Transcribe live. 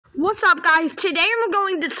What's up, guys? Today I'm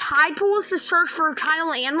going to tide pools to search for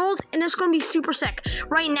tidal animals, and it's going to be super sick.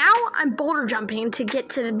 Right now, I'm boulder jumping to get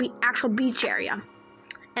to the actual beach area,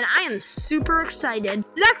 and I am super excited.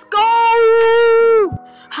 Let's go!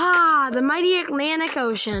 The mighty Atlantic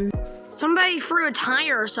Ocean. Somebody threw a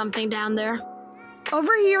tire or something down there.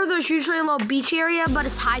 Over here, there's usually a little beach area, but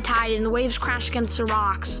it's high tide, and the waves crash against the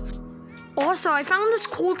rocks. Also, I found this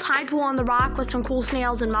cool tide pool on the rock with some cool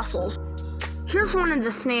snails and mussels. Here's one of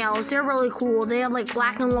the snails. They're really cool. They have like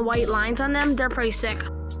black and white lines on them. They're pretty sick.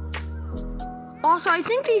 Also, I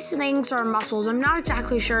think these things are mussels. I'm not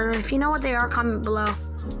exactly sure. If you know what they are, comment below.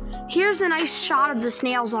 Here's a nice shot of the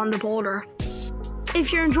snails on the boulder.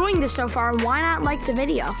 If you're enjoying this so far, why not like the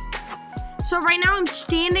video? So right now I'm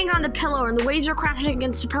standing on the pillow and the waves are crashing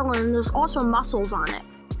against the pillow, and there's also mussels on it.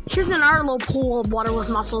 Here's another little pool of water with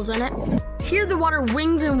mussels in it. Here the water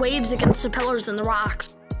wings and waves against the pillars and the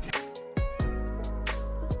rocks.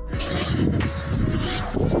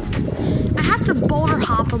 I have to boulder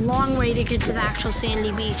hop a long way to get to the actual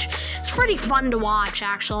sandy beach. It's pretty fun to watch,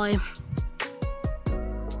 actually.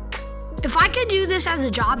 If I could do this as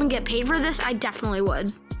a job and get paid for this, I definitely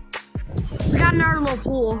would. We got another little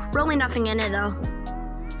pool, really nothing in it though.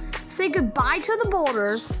 Say goodbye to the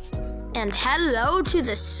boulders and hello to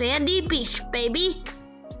the sandy beach, baby.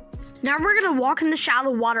 Now we're gonna walk in the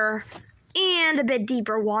shallow water and a bit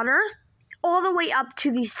deeper water, all the way up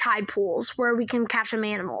to these tide pools where we can catch some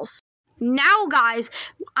animals. Now, guys,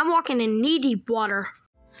 I'm walking in knee-deep water.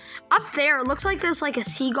 Up there, it looks like there's like a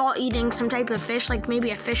seagull eating some type of fish, like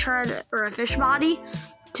maybe a fish head or a fish body.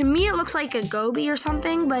 To me, it looks like a goby or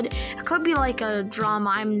something, but it could be like a drum.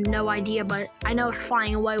 I have no idea, but I know it's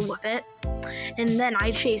flying away with it. And then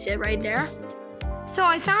I chase it right there. So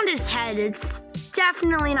I found its head. It's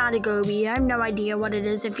definitely not a goby. I have no idea what it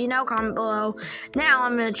is. If you know, comment below. Now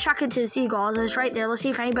I'm gonna chuck it to the seagulls. It's right there. Let's see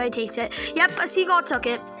if anybody takes it. Yep, a seagull took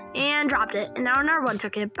it and dropped it. And now another one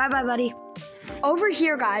took it. Bye-bye, buddy. Over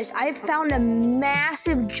here, guys, I found a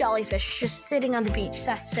massive jellyfish just sitting on the beach.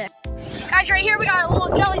 That's sick. Guys, right here we got a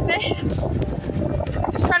little jellyfish.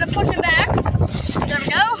 Trying to push it back. There we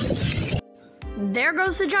go. There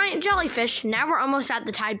goes the giant jellyfish. Now we're almost at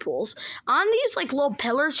the tide pools. On these like little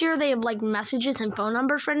pillars here, they have like messages and phone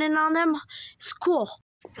numbers written on them. It's cool.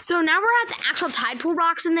 So now we're at the actual tide pool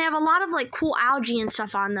rocks, and they have a lot of like cool algae and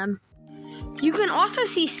stuff on them. You can also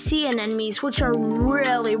see sea anemones, which are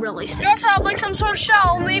really, really sick. They also have like some sort of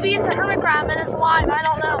shell. Maybe it's a hermit crab and it's alive. I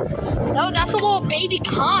don't know. No, that's a little baby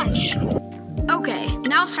conch. Okay,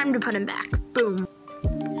 now it's time to put him back. Boom.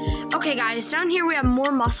 Okay, guys, down here we have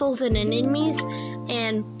more mussels and anemones,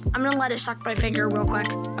 and I'm gonna let it suck my finger real quick.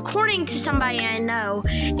 According to somebody I know,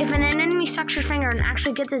 if an anemone sucks your finger and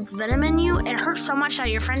actually gets its venom in you, it hurts so much that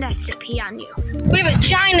your friend has to pee on you. We have a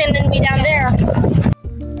giant anemone down there.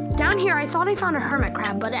 Down here, I thought I found a hermit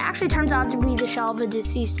crab, but it actually turns out to be the shell of a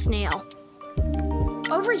deceased snail.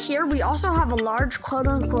 Over here, we also have a large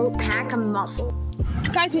quote-unquote pack of mussels.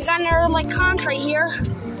 Guys, we got another like conch right here.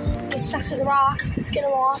 He's stuck to the rock. Let's get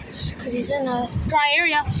him off because he's in a dry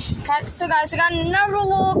area. So guys, we got another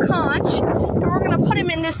little conch, and we're gonna put him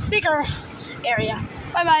in this bigger area.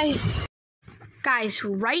 Bye-bye. Guys,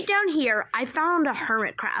 right down here, I found a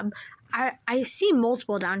hermit crab. I see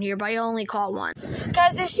multiple down here, but I only caught one.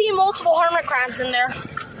 Guys, I see multiple hermit crabs in there.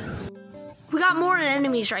 We got more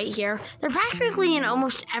anemones right here. They're practically in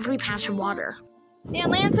almost every patch of water. The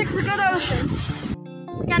Atlantic's a good ocean.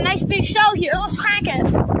 We got a nice big shell here. Let's crack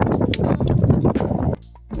it.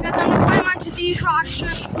 Guys, I'm gonna climb onto these rocks to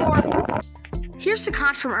explore. Here's the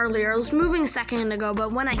conch from earlier. It was moving a second ago,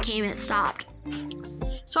 but when I came, it stopped.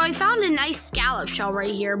 So I found a nice scallop shell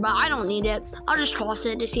right here, but I don't need it. I'll just toss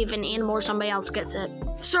it to see if an animal or somebody else gets it.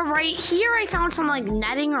 So right here, I found some like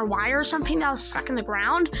netting or wire or something that was stuck in the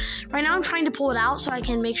ground. Right now, I'm trying to pull it out so I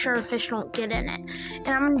can make sure a fish don't get in it. And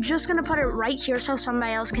I'm just gonna put it right here so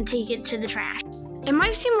somebody else can take it to the trash. It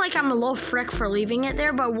might seem like I'm a little frick for leaving it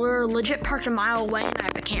there, but we're legit parked a mile away and I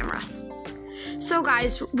have a camera. So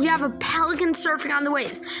guys, we have a pelican surfing on the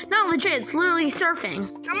waves. Not legit, it's literally surfing.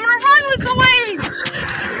 I'm gonna run with the waves!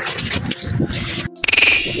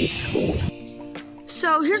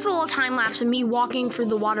 So here's a little time lapse of me walking through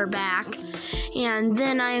the water back. And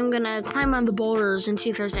then I'm gonna climb on the boulders and see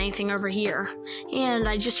if there's anything over here. And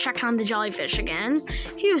I just checked on the jellyfish again.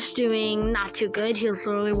 He was doing not too good. He was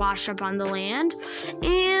literally washed up on the land.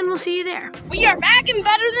 And we'll see you there. We are back and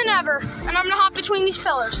better than ever. And I'm gonna hop between these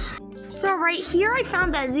pillars. So right here, I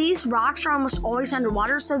found that these rocks are almost always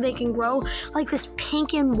underwater, so they can grow like this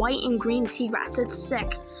pink and white and green seagrass. It's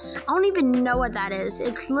sick. I don't even know what that is.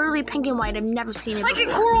 It's literally pink and white. I've never seen it before. It's like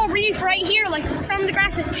a coral reef right here. Like some of the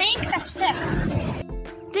grass is pink. That's sick.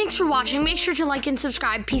 Thanks for watching. Make sure to like and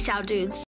subscribe. Peace out, dudes.